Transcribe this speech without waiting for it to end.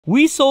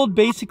We sold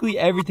basically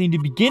everything to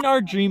begin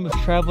our dream of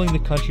traveling the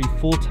country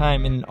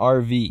full-time in an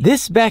RV.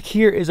 This back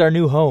here is our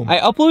new home. I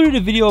uploaded a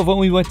video of when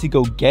we went to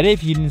go get it.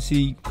 If you didn't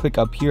see, click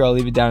up here. I'll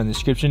leave it down in the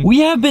description. We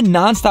have been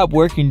non-stop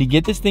working to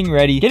get this thing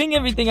ready, getting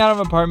everything out of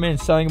our apartment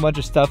and selling a bunch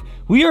of stuff.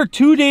 We are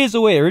 2 days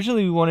away.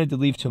 Originally, we wanted to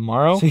leave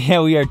tomorrow. So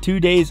yeah, we are 2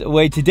 days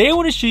away. Today, I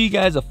want to show you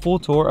guys a full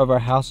tour of our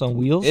house on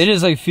wheels. It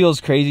is like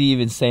feels crazy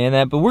even saying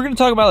that, but we're going to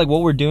talk about like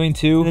what we're doing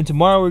too. And then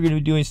tomorrow, we're going to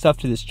be doing stuff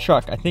to this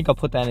truck. I think I'll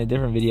put that in a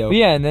different video. But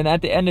yeah, and then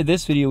at the end of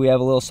this video, we have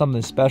a little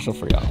something special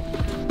for y'all.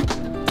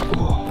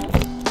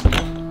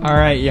 All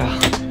right,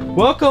 y'all.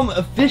 Welcome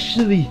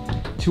officially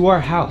to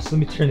our house. Let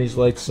me turn these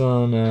lights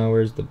on.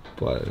 Where's the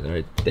button?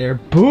 Right there.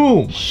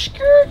 Boom.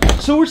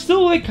 So we're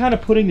still like kind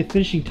of putting the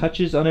finishing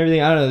touches on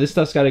everything. I don't know. This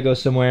stuff's got to go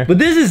somewhere. But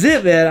this is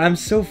it, man. I'm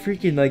so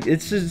freaking like,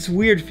 it's a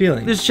weird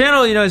feeling. This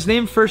channel, you know, is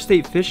named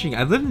FirstStateFishing.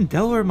 I've lived in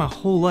Delaware my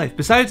whole life.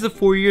 Besides the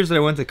 4 years that I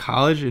went to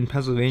college in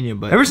Pennsylvania.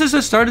 But ever since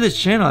I started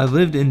this channel, I've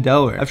lived in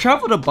Delaware. I've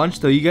traveled a bunch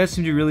though. You guys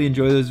seem to really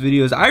enjoy those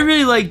videos. I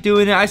really like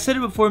doing it. I said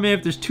it before, man.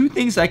 If there's two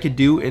things I could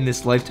do in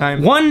this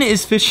lifetime, one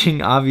is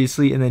fishing,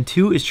 obviously. And then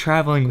two is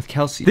traveling with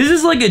Kelsey. This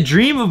is like a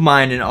dream of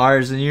mine and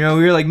ours. And you know,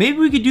 we were like, maybe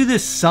we could do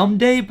this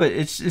someday, but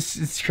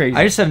it's crazy.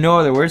 I just have no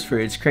other words for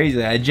it. It's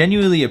crazy. I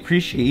genuinely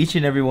appreciate each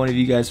and every one of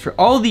you guys for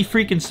all the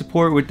freaking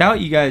support. Without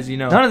you guys, you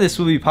know, none of this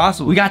would be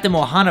possible. We got them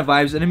Ohana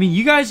vibes, and I mean,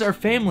 you guys are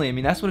family. I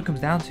mean, that's what it comes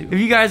down to. If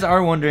you guys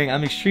are wondering,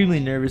 I'm extremely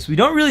nervous. We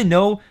don't really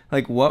know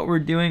like what we're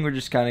doing. We're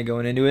just kind of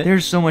going into it.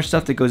 There's so much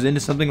stuff that goes into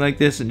something like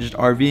this and just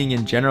RVing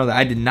in general that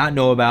I did not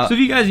know about. So if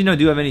you guys, you know,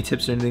 do have any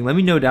tips or anything, let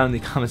me know down in the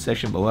comment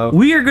section below.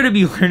 We are going to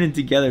be learning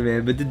together,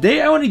 man. But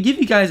today I want to give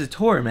you guys a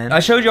tour, man. I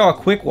showed y'all a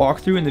quick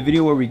walkthrough in the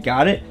video where we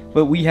got it,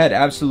 but we had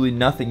absolutely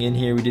nothing in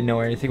here. We didn't know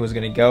where anything was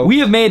gonna go. We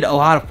have made a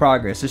lot of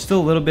progress. There's still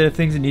a little bit of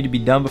things that need to be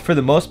done, but for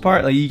the most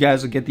part, like, you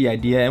guys will get the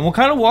idea. And we'll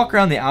kind of walk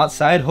around the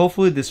outside.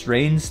 Hopefully this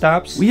rain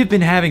stops. We have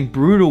been having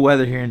brutal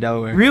weather here in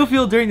Delaware. Real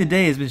feel during the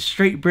day has been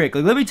straight brick.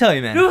 Like, let me tell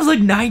you, man. It was like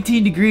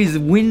 19 degrees,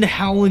 wind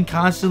howling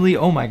constantly.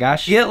 Oh my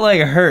gosh. Get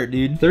like hurt,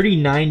 dude.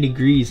 39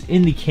 degrees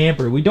in the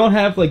camper. We don't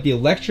have like the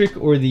electric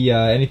or the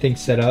anything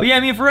set up. But yeah, I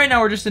mean, for right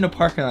now, we're just in a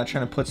parking lot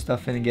trying to put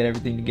stuff in and get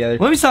everything together.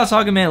 Let me stop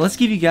talking, man. Let's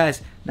give you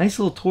guys a nice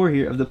little tour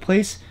here of the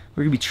place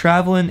we're gonna be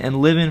traveling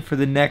and living for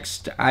the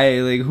next,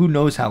 who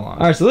knows how long.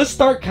 All right, so let's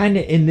start kind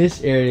of in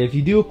this area. If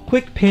you do a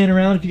quick pan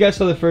around, if you guys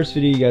saw the first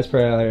video, you guys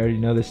probably already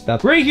know this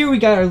stuff. Right here, we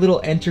got our little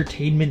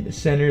entertainment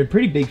center,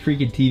 pretty big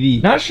freaking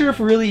TV. Not sure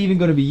if we're really even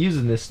gonna be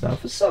using this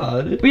stuff. It's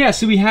solid. But yeah,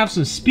 so we have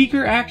some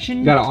speaker action.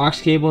 We got an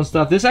aux cable and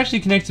stuff. This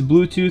actually connects to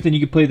Bluetooth and you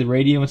can play the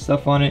radio and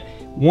stuff on it.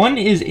 One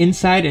is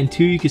inside, and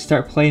two, you can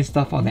start playing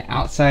stuff on the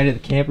outside of the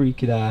camper. You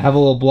could have a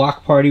little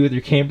block party with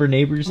your camper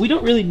neighbors. We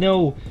don't really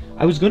know.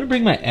 I was going to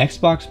bring my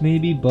Xbox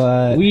maybe,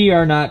 but we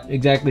are not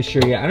exactly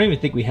sure yet. I don't even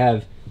think we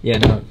have, yeah,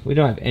 no, we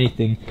don't have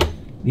anything.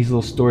 These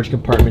little storage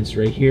compartments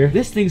right here.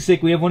 This thing's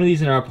sick. We have one of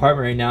these in our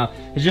apartment right now.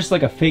 It's just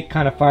like a fake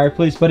kind of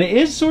fireplace, but it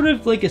is sort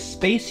of like a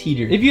space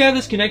heater. If you have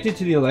this connected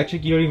to the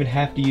electric, you don't even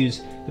have to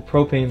use the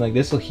propane. Like,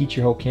 this will heat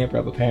your whole camper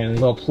up apparently.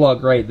 Little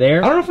plug right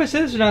there. I don't know if I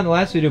said this or not in the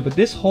last video, but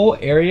this whole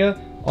area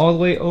all the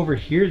way over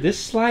here, this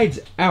slides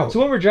out.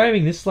 So when we're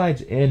driving, this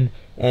slides in,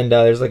 and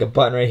there's like a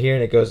button right here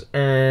and it goes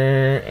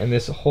and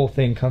this whole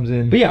thing comes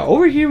in. But yeah,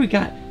 over here we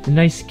got the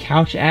nice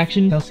couch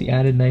action. Kelsey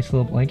added a nice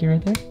little blanket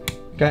right there.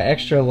 Got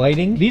extra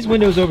lighting. These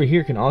windows over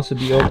here can also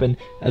be open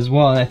as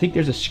well, and I think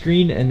there's a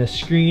screen and a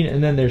screen,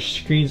 and then there's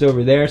screens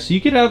over there, so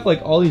you could have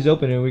like all these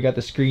open, and we got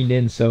the screened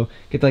in, so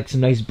get like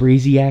some nice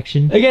breezy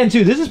action. Again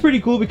too, this is pretty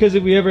cool because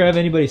if we ever have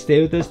anybody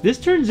stay with us, this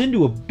turns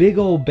into a big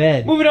old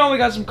bed. Moving on, we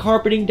got some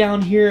carpeting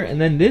down here, and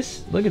then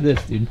this, look at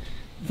this, dude.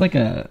 It's like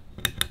a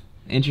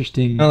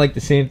interesting, not like the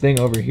same thing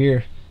over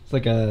here.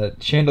 Like a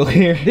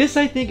chandelier. This,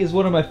 I think, is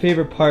one of my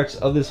favorite parts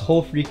of this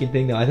whole freaking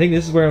thing though. I think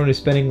this is where I'm gonna be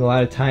spending a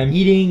lot of time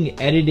eating,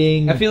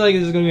 editing. I feel like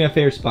this is gonna be my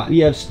favorite spot. We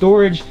have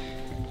storage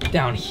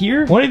down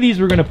here. One of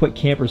these we're gonna put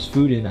campers'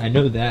 food in, I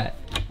know that.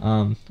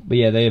 But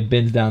yeah, they have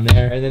bins down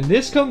there. And then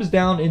this comes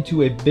down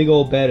into a big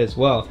old bed as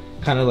well.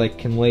 Kind of like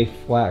can lay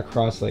flat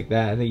across like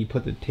that. I think you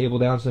put the table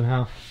down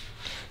somehow.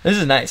 This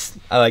is nice.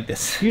 I like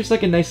this. Here's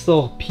like a nice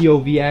little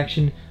POV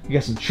action. We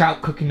got some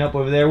trout cooking up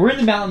over there. We're in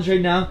the mountains right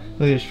now.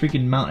 Look, there's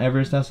freaking Mount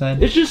Everest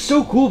outside. It's just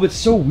so cool, but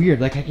so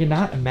weird. Like, I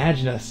cannot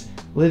imagine us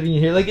living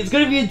in here. Like, it's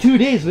gonna be in 2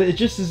 days, but it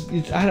just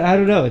is, I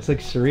don't know. It's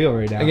like surreal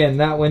right now. Again,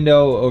 that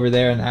window over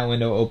there and that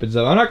window opens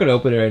up. I'm not gonna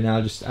open it right now,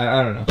 just,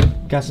 I don't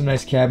know. Got some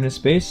nice cabinet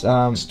space.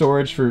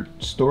 Storage for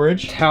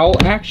storage. Towel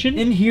action.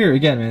 In here,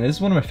 again, man, this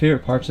is one of my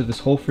favorite parts of this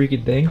whole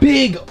freaking thing.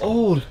 Big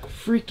old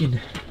freaking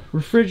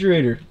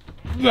refrigerator.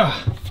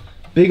 Ugh.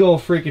 Big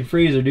old freaking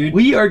freezer, dude.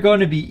 We are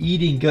going to be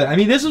eating good. I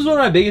mean, this was one of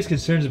my biggest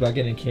concerns about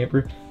getting a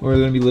camper. We're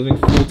going to be living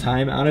full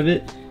time out of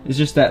it. It's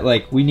just that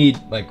like we need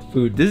like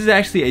food. This is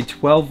actually a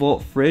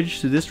 12-volt fridge,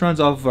 so this runs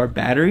off of our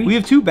battery. We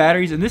have 2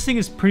 batteries, and this thing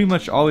is pretty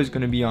much always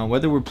going to be on,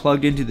 whether we're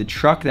plugged into the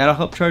truck, that'll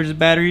help charge the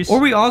batteries, or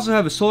we also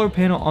have a solar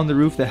panel on the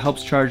roof that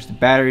helps charge the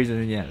batteries, and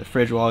then yeah, the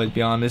fridge will always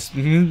be on. This,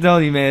 I'm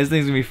telling you, man, this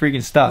thing's gonna be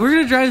freaking stuffed. We're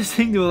gonna drive this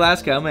thing to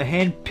Alaska. I'm gonna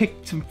hand pick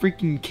some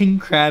freaking king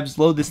crabs,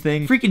 load this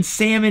thing, freaking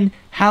salmon,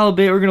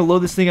 halibut. We're gonna load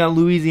this thing out of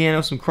Louisiana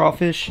with some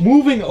crawfish.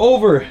 Moving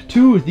over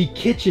to the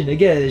kitchen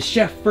again, the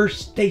Chef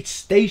First State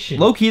Station.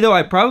 Low key though,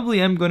 I probably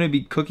am gonna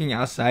be cooking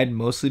outside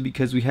mostly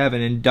because we have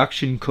an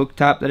induction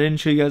cooktop that I didn't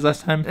show you guys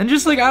last time. And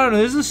just like, I don't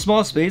know, this is a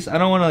small space. I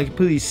don't want to like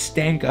completely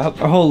stank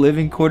up our whole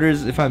living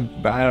quarters if I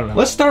don't know.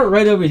 Let's start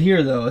right over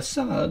here though.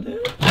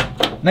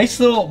 Nice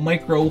little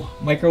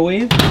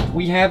microwave.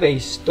 We have a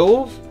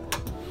stove.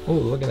 Oh,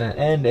 look at that.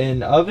 And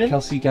an oven.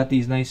 Kelsey got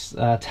these nice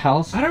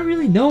towels. I don't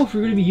really know if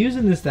we're going to be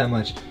using this that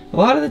much. A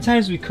lot of the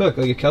times we cook,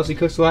 like if Kelsey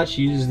cooks a lot,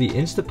 she uses the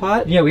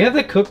Instapot. Yeah, we have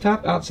the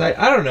cooktop outside.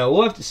 I don't know.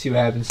 We'll have to see what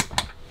happens.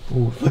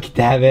 Ooh, look at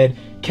that, man.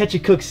 Catch a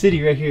Cook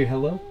City right here.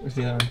 Hello? Where's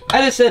the other one?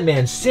 I just said,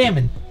 man,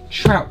 salmon,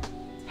 trout,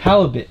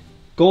 halibut,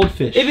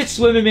 goldfish. If it's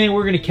swimming, man,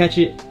 we're going to catch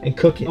it and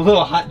cook it. A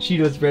little hot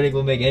Cheetos breading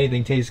will make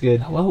anything taste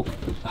good. Hello?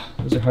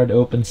 Those are hard to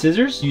open.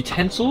 Scissors,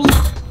 utensils.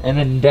 And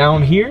then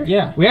down here,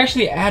 yeah, we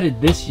actually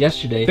added this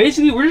yesterday.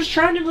 Basically, we're just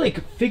trying to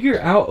like figure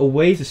out a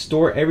way to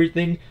store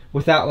everything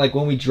without like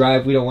when we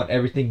drive, we don't want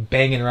everything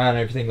banging around and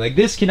everything. Like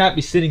this cannot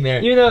be sitting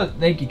there. You know,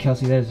 thank you,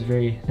 Kelsey. That is a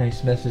very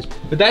nice message.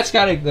 But that's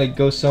got to like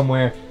go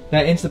somewhere.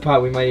 That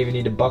Instapot, we might even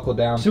need to buckle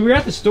down. So we were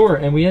at the store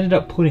and we ended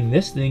up putting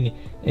this thing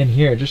in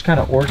here. It just kind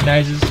of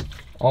organizes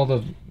all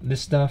of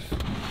this stuff.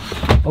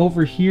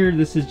 Over here,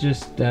 this is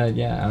just,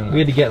 yeah, I don't know. We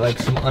had to get like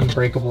some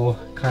unbreakable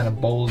kind of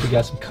bowls. We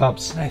got some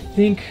cups. I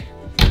think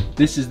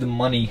this is the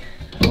money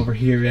over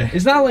here.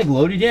 It's not like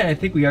loaded yet. I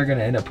think we are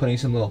gonna end up putting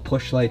some little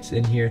push lights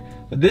in here.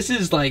 But this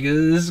is like,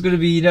 this is gonna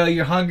be, you know,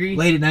 you're hungry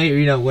late at night or,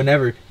 you know,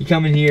 whenever you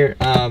come in here,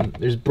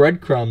 there's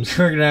breadcrumbs.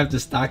 We're gonna have to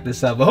stock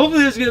this up. But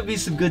hopefully there's gonna be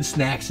some good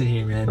snacks in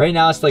here, man. Right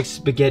now it's like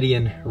spaghetti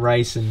and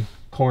rice and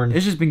corn.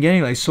 It's just been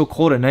getting like so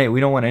cold at night.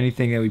 We don't want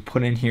anything that we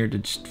put in here to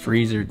just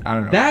freeze or I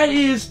don't know. That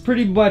is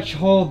pretty much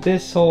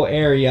this whole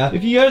area.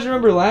 If you guys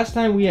remember last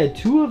time we had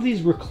 2 of these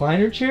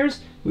recliner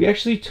chairs. We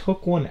actually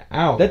took one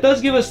out. That does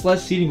give us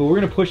less seating, but we're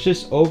gonna push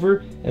this over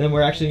and then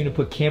we're actually gonna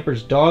put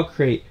Camper's dog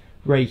crate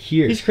right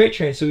here. He's crate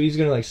trained, so he's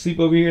gonna like sleep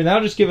over here and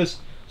that'll just give us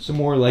some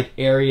more like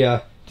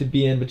area to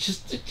be in. But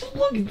just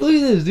look at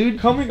this, dude.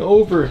 Coming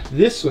over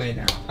this way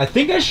now. I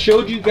think I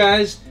showed you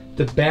guys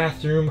the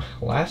bathroom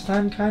last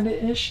time,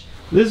 kinda-ish.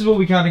 This is what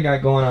we kind of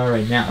got going on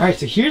right now. All right,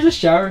 so here's a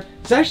shower.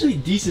 It's actually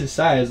decent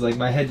size. Like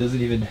my head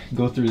doesn't even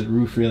go through the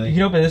roof really. You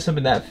can open this up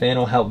and that fan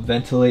will help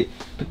ventilate.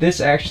 But this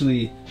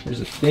actually,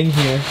 there's a thing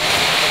here.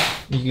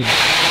 You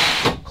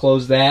can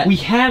close that. We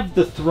have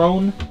the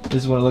throne.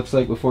 This is what it looks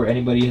like before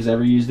anybody has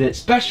ever used it.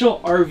 Special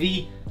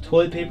RV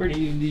toilet paper. Did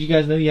you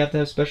guys know you have to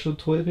have special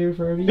toilet paper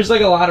for RV? There's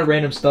like a lot of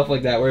random stuff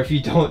like that where if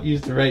you don't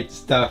use the right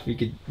stuff, you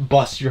could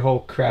bust your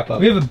whole crap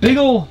up. We have a big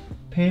old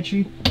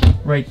pantry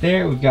right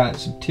there. We've got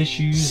some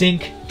tissues,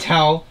 sink,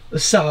 towel,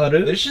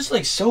 asado. It's just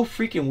like so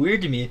freaking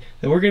weird to me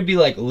that we're gonna be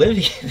like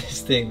living in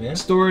this thing, man.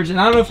 Storage, and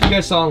I don't know if you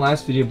guys saw in the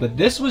last video, but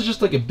this was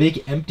just like a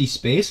big empty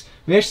space.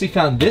 We actually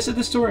found this at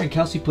the store and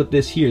Kelsey put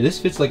this here. This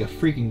fits like a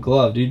freaking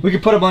glove, dude. We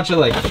could put a bunch of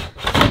like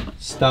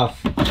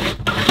stuff.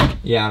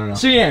 Yeah, I don't know.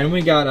 So yeah, and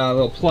we got a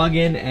little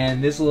plug-in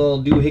and this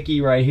little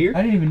doohickey right here.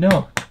 I didn't even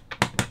know.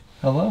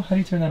 Hello? How do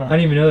you turn that on? I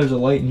didn't even know there's a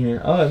light in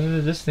here. Oh, and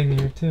there's this thing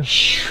here too.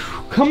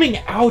 Coming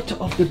out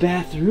of the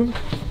bathroom,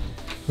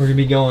 we're gonna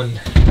be going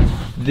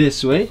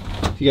this way.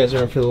 If you guys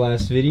remember for the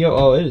last video.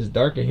 Oh, it is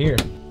dark in here.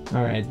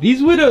 All right,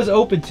 these windows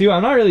open too.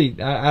 I'm not really,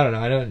 I don't know.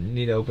 I don't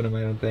need to open them,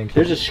 I don't think.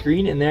 There's a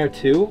screen in there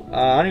too.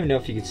 I don't even know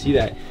if you can see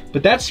that.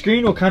 But that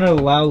screen will kind of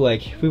allow,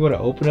 like, if we want to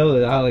open it, it'll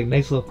allow like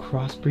nice little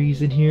cross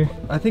breeze in here.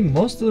 I think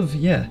most of,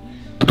 yeah,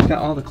 got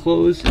all the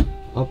clothes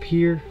up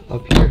here,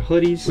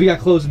 hoodies. We got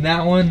clothes in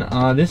that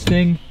one. This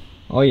thing,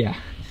 oh yeah.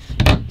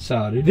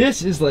 So, dude,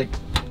 this is like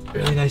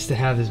really nice to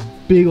have this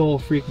big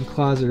old freaking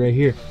closet right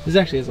here. This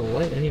actually has a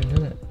light. I didn't even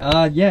know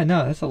that. Yeah,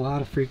 no, that's a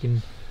lot of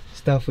freaking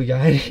stuff we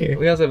got in here.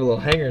 We also have a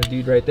little hanger,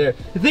 dude, right there.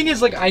 The thing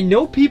is, like, I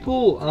know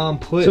people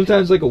put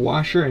sometimes like a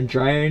washer and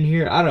dryer in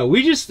here. I don't know.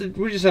 We just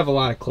have a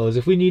lot of clothes.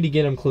 If we need to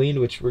get them cleaned,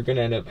 which we're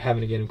gonna end up having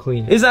to get them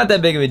cleaned, it's not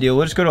that big of a deal.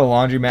 We'll just go to a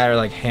laundromat or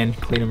like hand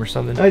clean them or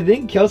something. I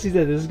think Kelsey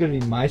said this is gonna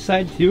be my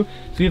side too.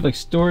 So we have like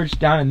storage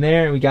down in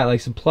there, and we got like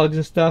some plugs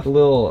and stuff. A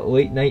little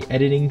late night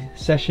editing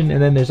session,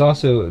 and then there's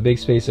also a big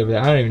space over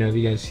there. I don't even know if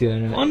you guys see that or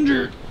not.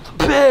 Under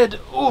the bed.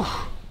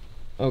 Oh.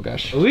 Oh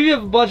gosh. We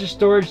have a bunch of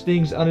storage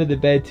things under the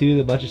bed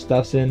too, a bunch of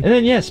stuff's in. And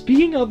then yeah,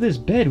 speaking of this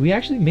bed, we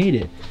actually made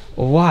it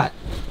a lot.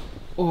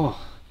 Oh,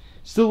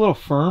 still a little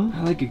firm.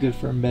 I like a good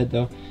firm bed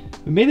though.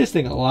 We made this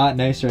thing a lot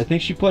nicer. I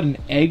think she put an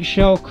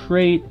eggshell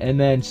crate and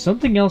then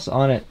something else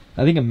on it.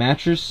 I think a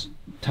mattress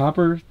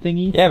topper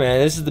thingy. Yeah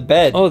man, this is the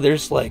bed. Oh,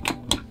 there's like,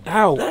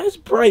 ow, that is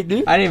bright,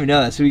 dude. I didn't even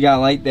know that. So we got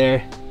a light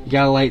there. You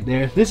got a light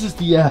there. This is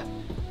the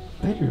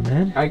bedroom,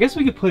 man. I guess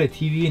we could put a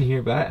TV in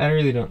here, but I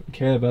really don't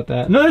care about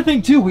that. Another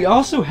thing too, we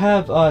also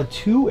have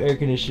 2 air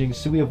conditionings.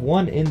 So we have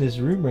one in this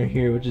room right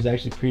here, which is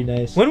actually pretty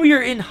nice. When we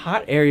are in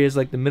hot areas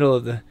like the middle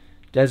of the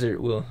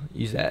desert, we'll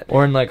use that.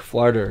 Or in like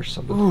Florida or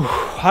something. Ooh,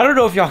 I don't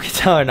know if y'all can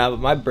tell or not, but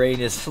my brain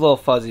is a little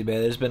fuzzy,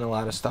 man. There's been a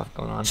lot of stuff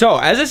going on. So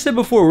as I said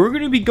before, we're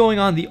going to be going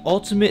on the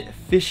ultimate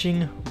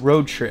fishing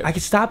road trip. I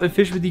can stop and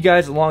fish with you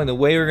guys along the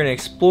way. We're going to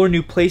explore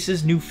new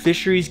places, new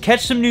fisheries,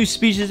 catch some new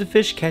species of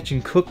fish, catch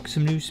and cook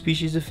some new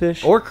species of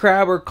fish, or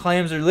crab or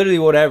clams or literally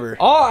whatever.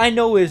 All I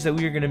know is that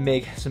we are going to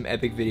make some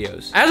epic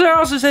videos. As I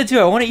also said too,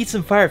 I want to eat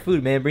some fire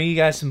food, man. Bring you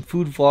guys some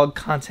food vlog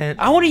content.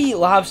 I want to eat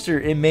lobster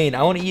in Maine.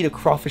 I want to eat a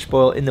crawfish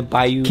boil in the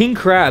bayou. King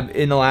crab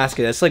in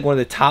Alaska, that's like one of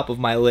the top of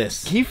my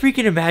list. Can you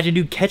freaking imagine,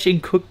 dude, catch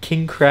and cook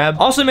king crab?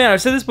 Also, man,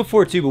 I've said this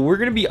before too, but we're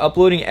gonna be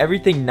uploading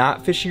everything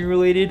not fishing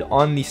related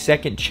on the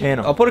second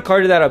channel. I'll put a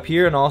card to that up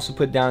here and I'll also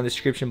put down in the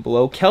description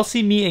below.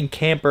 Kelsey, me, and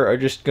Camper are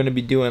just gonna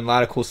be doing a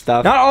lot of cool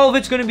stuff. Not all of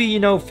it's gonna be, you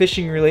know,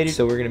 fishing related,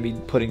 so we're gonna be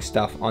putting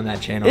stuff on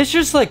that channel. It's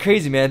just like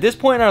crazy, man. At this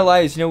point in our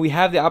lives, you know, we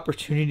have the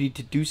opportunity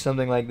to do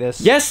something like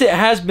this. Yes, it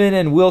has been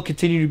and will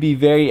continue to be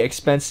very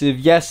expensive.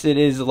 Yes, it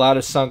is a lot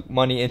of sunk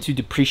money into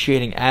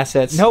depreciating assets.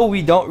 No,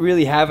 we don't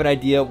really have an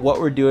idea of what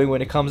we're doing when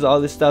it comes to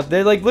all this stuff.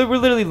 They're like, we're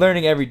literally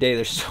learning every day.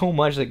 There's so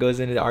much that goes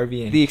into the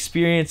RVing. The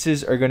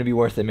experiences are going to be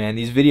worth it, man.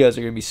 These videos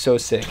are going to be so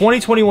sick.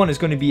 2021 is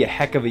going to be a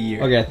heck of a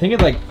year. Okay, I think it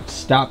like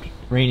stopped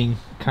raining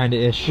kind of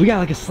ish. We got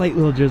like a slight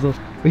little drizzle,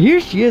 but here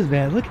she is,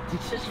 man. Look,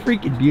 it's just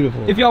freaking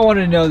beautiful. If y'all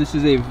wanted to know, this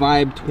is a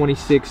Vibe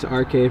 26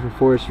 RK for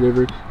Forest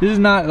River. This is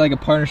not like a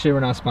partnership.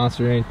 We're not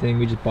sponsored or anything.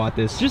 We just bought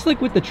this. Just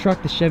like with the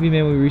truck, the Chevy,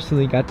 man, we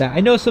recently got that.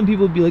 I know some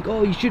people would be like,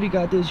 oh, you should have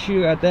got this, you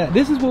should have got that.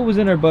 This is what was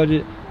in our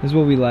budget. This is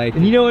what we like.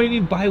 And you know what I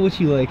mean? Buy what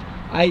you like.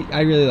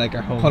 I really like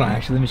our home. Hold on,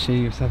 actually, let me show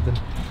you something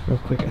real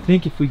quick. I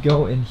think if we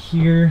go in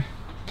here,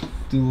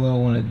 do a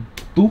little one of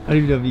boop. I don't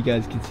even know if you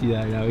guys can see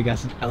that right now. We got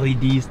some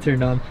LEDs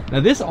turned on. Now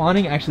this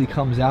awning actually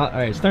comes out. All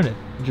right, it's starting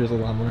to drizzle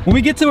a lot more. When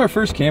we get to our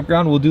first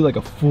campground, we'll do like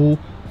a full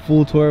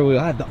tour. We'll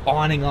have the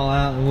awning all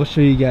out and we'll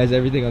show you guys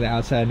everything on the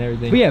outside and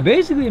everything. But yeah,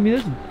 basically, I mean,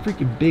 there's a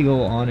freaking big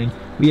old awning.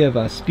 We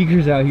have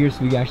speakers out here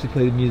so we can actually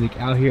play the music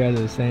out here, as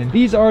I was saying.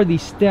 These are the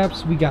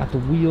steps. We got the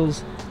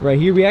wheels right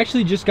here. We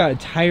actually just got a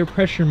tire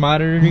pressure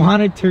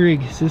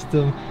monitoring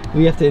system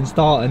we have to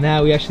install, and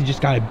now we actually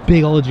just got a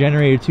big old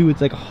generator too.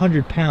 It's like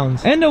 100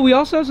 pounds. And we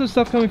also have some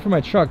stuff coming from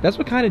my truck. That's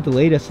what kind of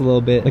delayed us a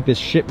little bit. Like the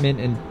shipment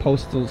and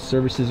postal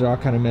services are all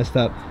kind of messed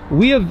up.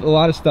 We have a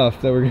lot of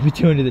stuff that we're gonna be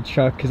doing to the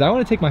truck because I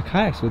want to take my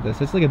kayaks with us.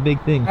 That's like a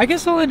big thing. I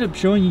guess I'll end up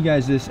showing you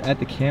guys this at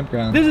the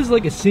campground. This is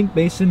like a sink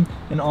basin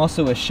and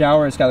also a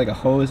shower. It's got like a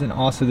hose, and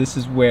also this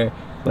is where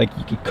like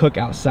you could cook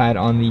outside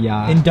on the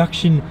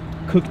induction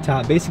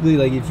cooktop. Basically,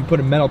 like if you put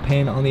a metal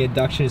pan on the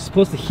induction, it's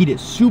supposed to heat it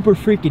super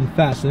freaking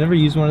fast. I've never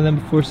used one of them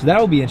before, so that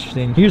will be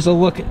interesting. Here's a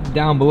look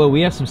down below.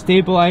 We have some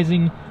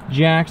stabilizing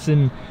jacks,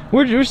 and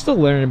we're still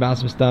learning about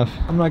some stuff.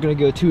 I'm not going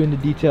to go too into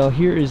detail.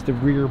 Here is the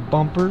rear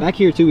bumper. Back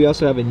here too, we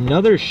also have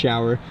another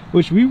shower,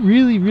 which we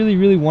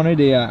really wanted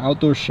a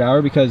outdoor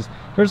shower because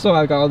first of all,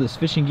 I've got all this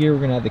fishing gear. We're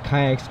going to have the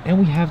kayaks, and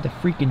we have the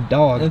freaking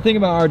dog. And the thing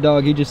about our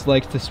dog, he just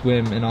likes to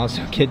swim and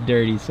also get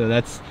dirty, so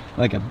that's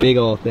like a big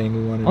old thing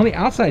we wanted. On the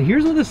outside,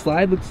 here's what the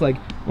slide looks like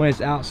when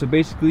it's out. So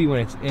basically when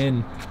it's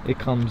in, it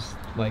comes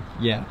like,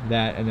 yeah,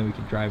 that, and then we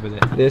can drive with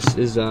it. This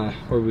is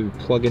where we would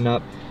plug in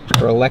up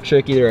for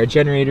electric, either a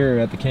generator or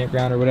at the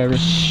campground or whatever.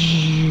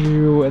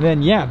 And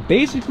then yeah,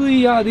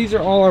 basically these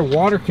are all our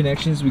water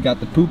connections. We got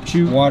the poop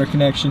chute water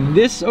connection.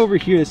 This over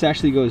here, this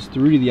actually goes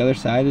through to the other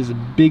side. There's a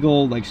big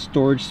old like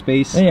storage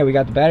space. And yeah, we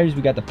got the batteries,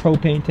 we got the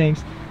propane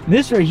tanks. And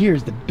this right here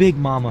is the big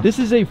mama. This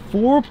is a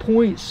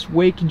 4-point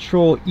sway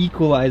control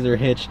equalizer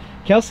hitch.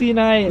 Kelsey and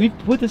I, we've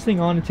put this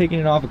thing on and taken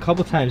it off a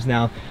couple times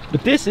now,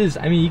 but this is,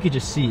 I mean, you could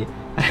just see it.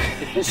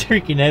 It's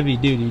freaking heavy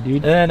duty,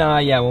 dude. And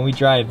then yeah, when we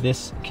drive,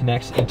 this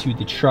connects into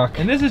the truck.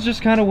 And this is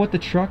just kind of what the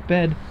truck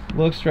bed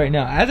looks right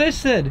now. As I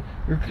said,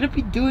 we're gonna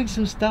be doing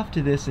some stuff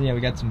to this, and yeah,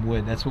 we got some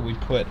wood. That's what we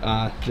put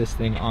this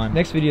thing on.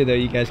 Next video though,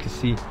 you guys can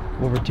see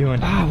what we're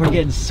doing. We're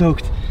getting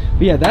soaked.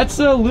 But yeah, that's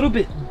a little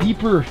bit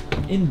deeper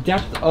in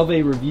depth of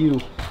a review.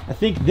 I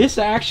think this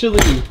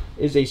actually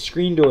is a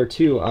screen door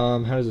too. How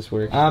does this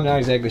work? I'm not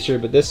exactly sure,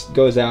 but this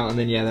goes out, and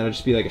then yeah, that'll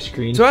just be like a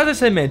screen. So as I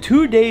said, man,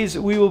 2 days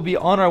we will be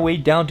on our way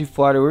down to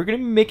Florida. We're gonna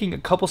be making a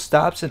couple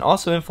stops, and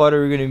also in Florida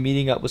we're gonna be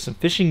meeting up with some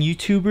fishing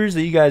YouTubers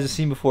that you guys have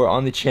seen before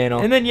on the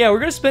channel. And then yeah, we're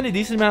gonna spend a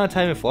decent amount of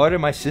time in Florida.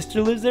 My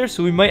sister lives there,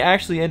 so we might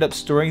actually end up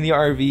storing the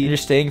RV and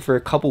just staying for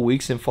a couple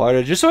weeks in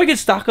Florida, just so I can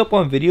stock up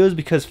on videos,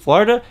 because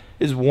Florida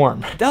is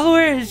warm.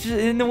 Delaware is just,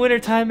 in the winter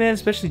time, man,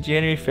 especially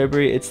January,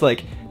 February, it's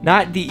like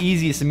not the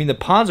easiest. I mean, the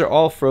ponds are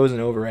all frozen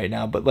over right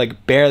now, but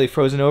like barely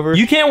frozen over.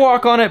 You can't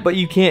walk on it, but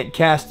you can't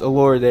cast a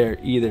lure there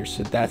either,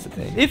 so that's the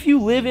thing. If you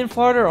live in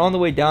Florida or on the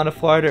way down to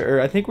Florida, or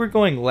I think we're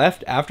going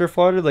left after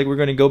Florida, like we're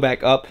gonna go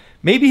back up,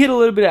 maybe hit a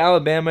little bit of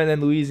Alabama and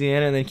then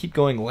Louisiana and then keep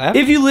going left.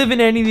 If you live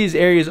in any of these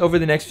areas over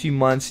the next few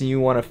months and you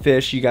want to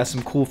fish, you got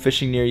some cool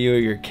fishing near you, or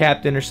you're a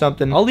captain or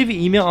something, I'll leave an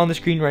email on the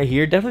screen right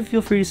here. Definitely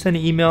feel free to send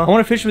an email. I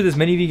want to fish with as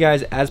many of you guys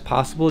guys as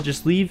possible,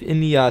 just leave in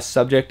the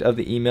subject of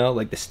the email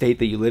like the state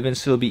that you live in,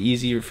 so it'll be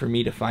easier for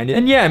me to find it.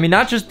 And yeah, I mean,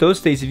 not just those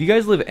states. If you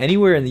guys live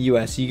anywhere in the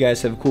US, you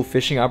guys have a cool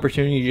fishing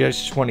opportunity, you guys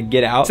just want to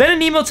get out, send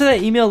an email to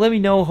that email. Let me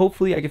know.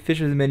 Hopefully I can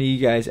fish with as many of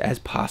you guys as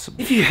possible.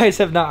 If you guys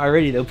have not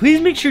already though, please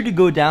make sure to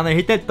go down there,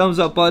 hit that thumbs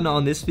up button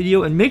on this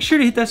video, and make sure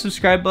to hit that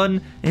subscribe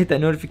button and hit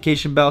that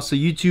notification bell so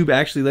YouTube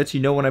actually lets you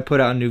know when I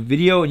put out a new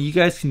video, and you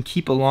guys can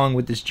keep along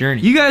with this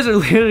journey. You guys are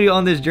literally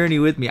on this journey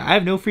with me. I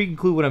have no freaking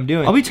clue what I'm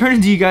doing. I'll be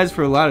turning to you guys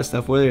for a lot of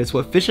stuff, whether it's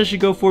what fish I should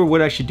go for,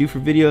 what I should do for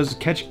videos,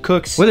 catch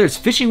cooks, whether it's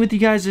fishing with you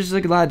guys. There's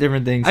like a lot of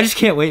different things. I just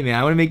can't wait, man.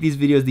 I want to make these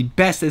videos the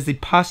best as they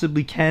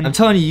possibly can. I'm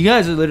telling you, you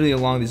guys are literally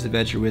along this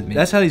adventure with me.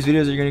 That's how these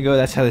videos are gonna go.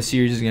 That's how the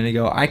series is gonna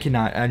go. I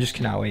just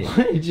cannot wait.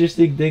 What an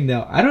interesting thing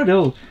though. I don't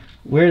know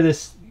where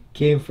this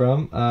came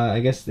from.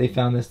 I guess they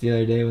found this the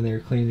other day when they were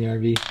cleaning the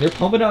RV. They're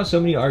pumping out so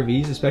many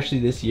RVs, especially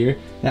this year,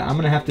 that I'm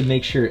gonna have to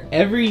make sure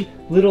every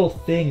little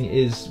thing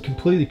is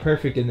completely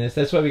perfect in this.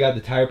 That's why we got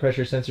the tire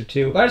pressure sensor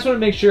too. But I just want to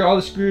make sure all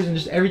the screws and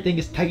just everything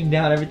is tightened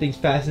down, everything's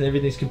fastened,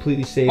 everything's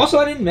completely safe. Also,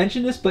 I didn't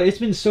mention this, but it's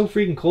been so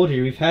freaking cold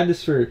here. We've had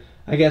this for,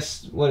 I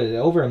guess, what is it,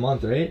 over a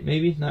month, right?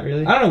 Maybe, not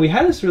really. I don't know, we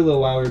had this for a little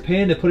while. We were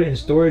paying to put it in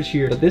storage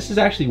here, but this is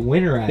actually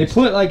winterized. They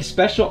put like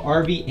special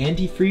RV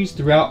antifreeze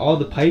throughout all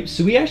the pipes,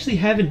 so we actually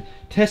haven't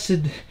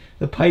tested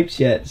the pipes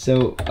yet.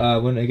 So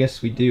when I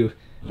guess we do,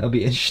 that'll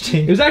be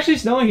interesting. It was actually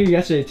snowing here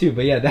yesterday too,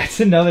 but yeah, that's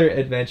another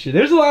adventure.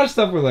 There's a lot of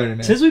stuff we're learning,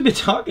 man. Since we've been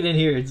talking in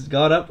here, it's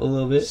gone up a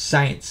little bit.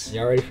 Science.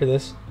 Y'all ready for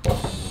this?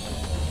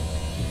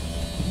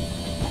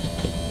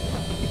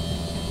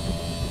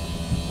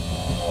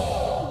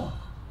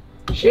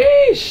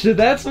 Sheesh, so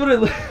that's what it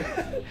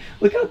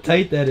look how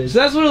tight that is. So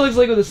that's what it looks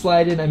like with a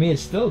slide in. I mean,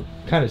 it's still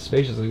kind of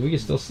spacious. Like, we can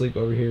still sleep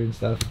over here and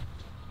stuff.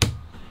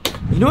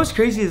 You know what's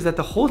crazy is that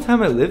the whole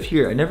time I lived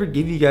here, I never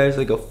gave you guys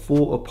like a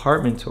full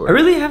apartment tour. I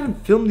really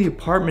haven't filmed the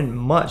apartment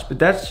much, but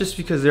that's just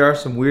because there are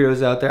some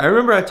weirdos out there. I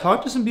remember I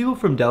talked to some people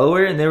from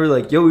Delaware and they were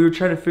like, yo, we were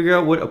trying to figure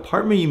out what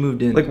apartment you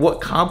moved in, like what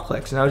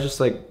complex, and I was just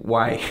like,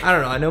 why? I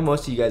don't know, I know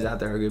most of you guys out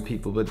there are good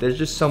people, but there's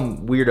just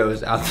some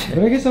weirdos out there.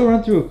 But I guess I'll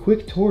run through a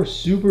quick tour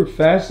super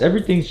fast.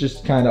 Everything's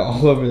just kind of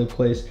all over the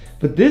place.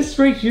 But this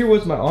right here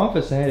was my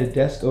office. I had a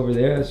desk over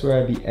there. That's where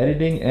I'd be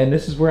editing. And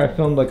this is where I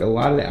filmed like a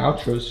lot of the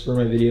outros for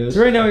my videos.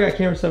 So right now we got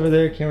camera stuff over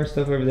there, camera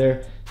stuff over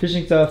there,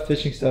 fishing stuff,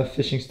 fishing stuff,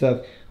 fishing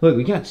stuff. Look,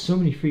 we got so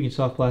many freaking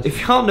soft plastics.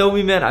 If y'all know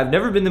me, man, I've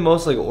never been the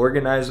most like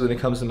organized when it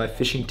comes to my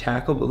fishing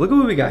tackle, but look at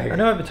what we got here. I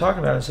know I've been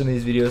talking about it in some of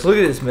these videos. Look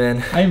at this,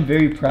 man. I am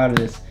very proud of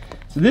this.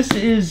 So this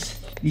is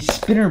the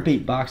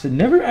spinnerbait box. I've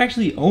never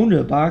actually owned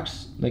a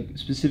box like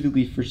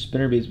specifically for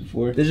spinnerbaits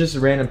before. This is just a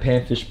random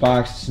panfish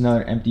box. It's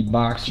another empty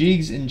box.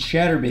 Jigs and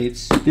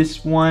chatterbaits.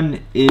 This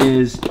one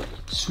is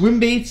swim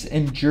baits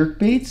and jerk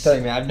baits. Tell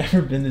you, man, I've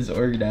never been this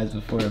organized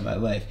before in my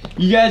life.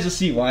 You guys will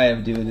see why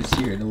I'm doing this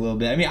here in a little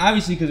bit. I mean,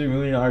 obviously because we're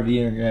moving an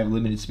RV and we're gonna have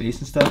limited space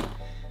and stuff,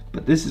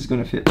 but this is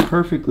gonna fit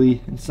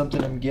perfectly in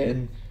something I'm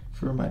getting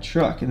for my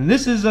truck. And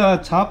this is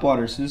top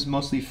water, so this is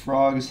mostly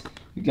frogs.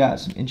 We got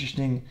some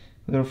interesting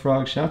little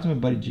frogs. Shout out to my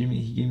buddy Jimmy.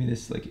 He gave me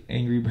this like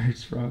Angry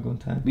Birds frog one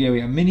time. But yeah,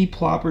 we got mini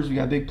ploppers, we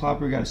got big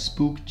plopper, we got a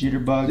spook,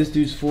 jitterbug. This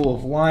dude's full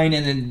of line,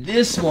 and then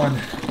this one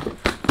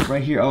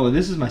right here. Oh,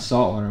 this is my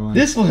saltwater one.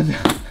 This one,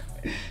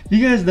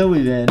 you guys know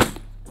me, man.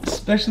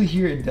 Especially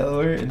here in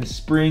Delaware in the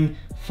spring,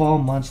 fall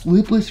months,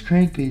 lipless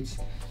crankbaits.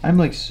 I'm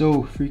like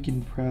so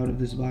freaking proud of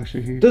this box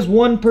right here. Does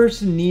one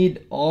person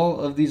need all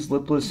of these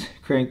lipless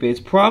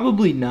crankbaits?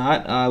 Probably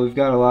not. We've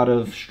got a lot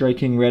of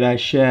striking red eye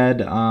shad.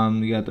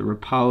 We got the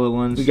Rapala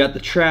ones. We got the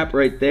trap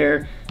right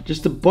there.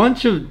 Just a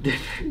bunch of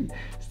different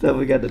stuff.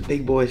 We got the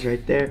big boys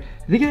right there.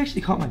 I think I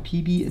actually caught my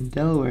PB in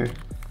Delaware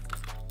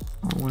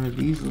on one of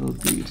these little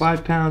dudes.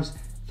 5 pounds,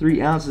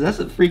 3 ounces. That's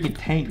a freaking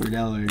tank for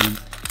Delaware, dude.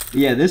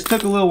 Yeah, this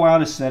took a little while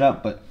to set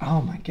up, but oh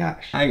my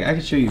gosh. I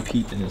can show you a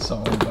peep in this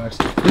saltwater box.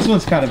 This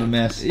one's kind of a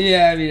mess.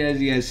 Yeah, I mean, as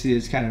you guys see,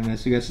 it's kind of a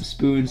mess. We got some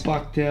spoons,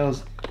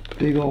 bucktails,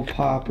 big old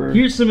popper.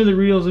 Here's some of the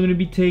reels I'm gonna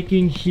be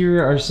taking.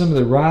 Here are some of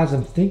the rods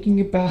I'm thinking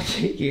about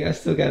taking. I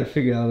still gotta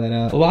figure all that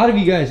out. A lot of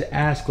you guys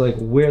ask like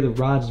where the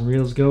rods and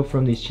reels go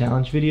from these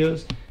challenge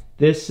videos.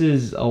 This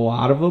is a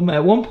lot of them.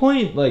 At one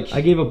point, like, I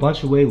gave a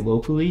bunch away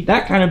locally.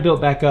 That kind of built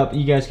back up.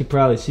 You guys can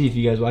probably see if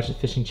you guys watch the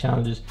fishing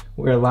challenges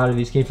where a lot of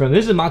these came from.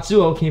 This is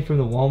Matsuo, came from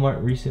the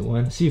Walmart recent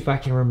one. Let's see if I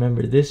can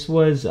remember. This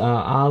was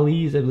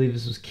Ollie's. I believe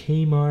this was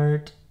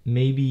Kmart.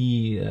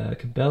 Maybe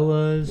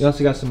Cabela's. We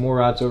also got some more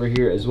rods over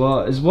here as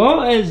well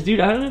as,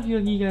 dude, I don't know if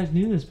you guys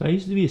knew this, but I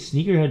used to be a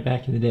sneakerhead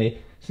back in the day.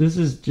 So this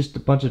is just a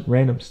bunch of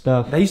random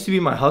stuff. That used to be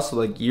my hustle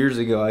like years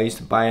ago. I used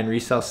to buy and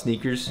resell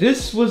sneakers.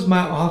 This was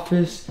my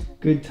office.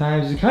 Good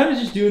times. We're kind of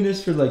just doing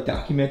this for like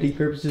documenting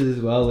purposes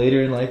as well.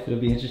 Later in life, it'll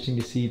be interesting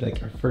to see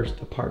like our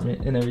first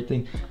apartment and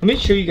everything. Let me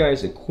show you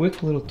guys a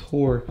quick little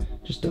tour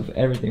just of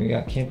everything. We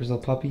got Camper's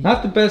little puppy.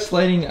 Not the best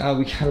lighting.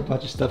 We got a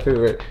bunch of stuff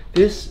everywhere.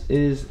 This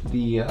is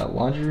the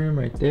laundry room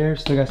right there.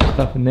 Still got some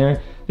stuff in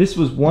there. This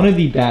was one of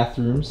the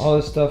bathrooms. All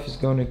this stuff is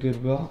going to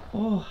Goodwill.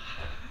 Oh,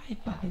 hi,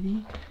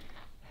 buddy.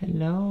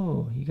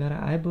 Hello, you got an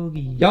eye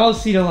boogie. Y'all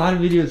seen a lot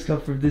of videos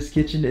come from this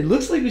kitchen. It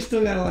looks like we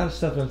still got a lot of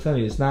stuff, but I'm telling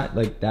you, it's not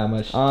like that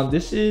much.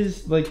 This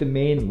is like the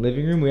main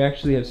living room. We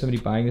actually have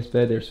somebody buying this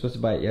bed. They were supposed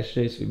to buy it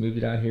yesterday, so we moved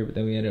it out here, but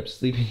then we ended up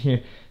sleeping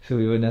here, so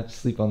we wouldn't have to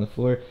sleep on the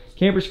floor.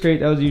 Camper's crate,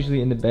 that was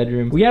usually in the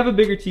bedroom. We have a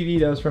bigger TV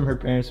that was from her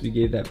parents. We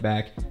gave that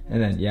back.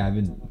 And then, yeah, I've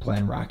been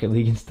playing Rocket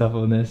League and stuff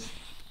on this.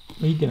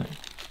 What are you doing?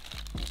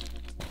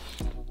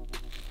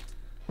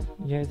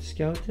 You got a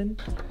skeleton?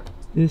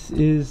 This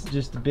is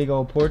just a big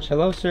old porch.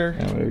 Hello, sir.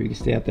 Yeah, whatever, you can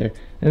stay out there.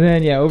 And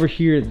then, yeah, over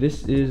here,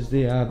 this is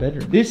the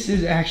bedroom. This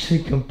is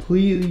actually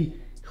completely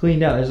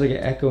cleaned out. There's like an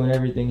echo and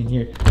everything in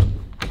here.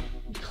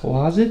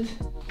 Closet,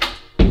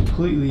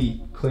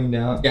 completely cleaned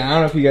out. Yeah, I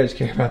don't know if you guys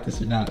care about this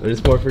or not, but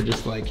it's more for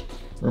just like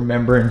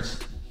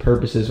remembrance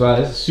purposes. Wow,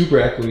 this is super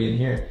echoey in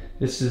here.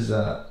 This is,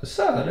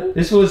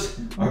 this was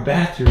our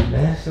bathroom,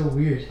 man. So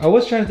weird. I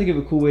was trying to think of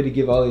a cool way to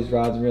give all these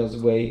rods and reels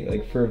away,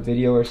 like for a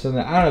video or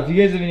something. I don't know. If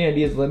you guys have any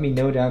ideas, let me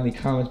know down in the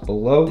comments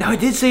below. Now, I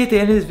did say at the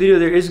end of this video,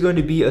 there is going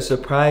to be a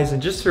surprise. And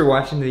just for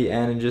watching to the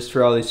end and just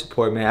for all the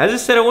support, man. As I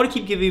said, I want to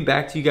keep giving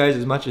back to you guys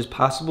as much as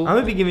possible. I'm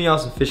going to be giving y'all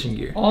some fishing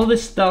gear. All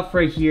this stuff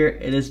right here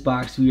in this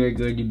box, we are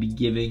going to be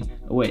giving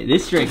away.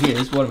 This right here,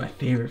 this is one of my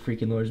favorite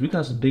freaking lures. We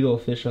caught some big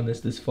old fish on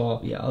this fall.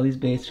 Yeah, all these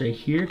baits right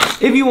here.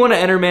 If you want to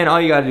enter, man, all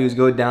you got to do is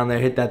go down there,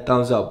 hit that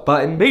thumbs up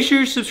button. Make sure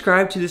you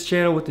subscribe to this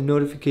channel with the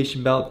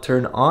notification bell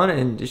turned on,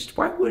 and just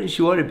why wouldn't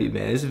you want to be,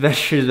 man? This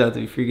adventure is about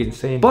to be freaking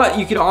insane. But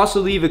you can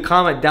also leave a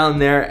comment down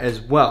there as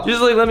well.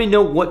 Just like let me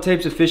know what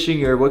types of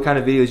fishing or what kind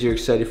of videos you're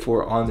excited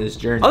for on this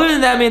journey. Other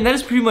than that, man, that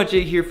is pretty much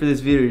it here for this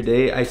video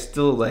today. I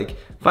still like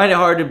find it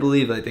hard to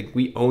believe I think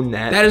we own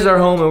that. That is our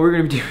home, and we're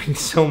gonna be doing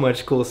so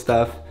much cool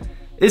stuff.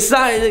 It's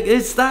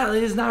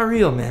not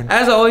real, man.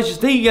 As always,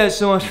 just thank you guys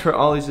so much for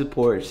all the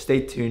support.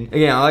 Stay tuned.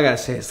 Again, all I gotta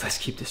say is let's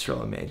keep this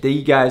rolling, man. Thank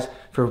you guys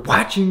for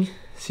watching.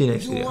 See you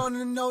next video.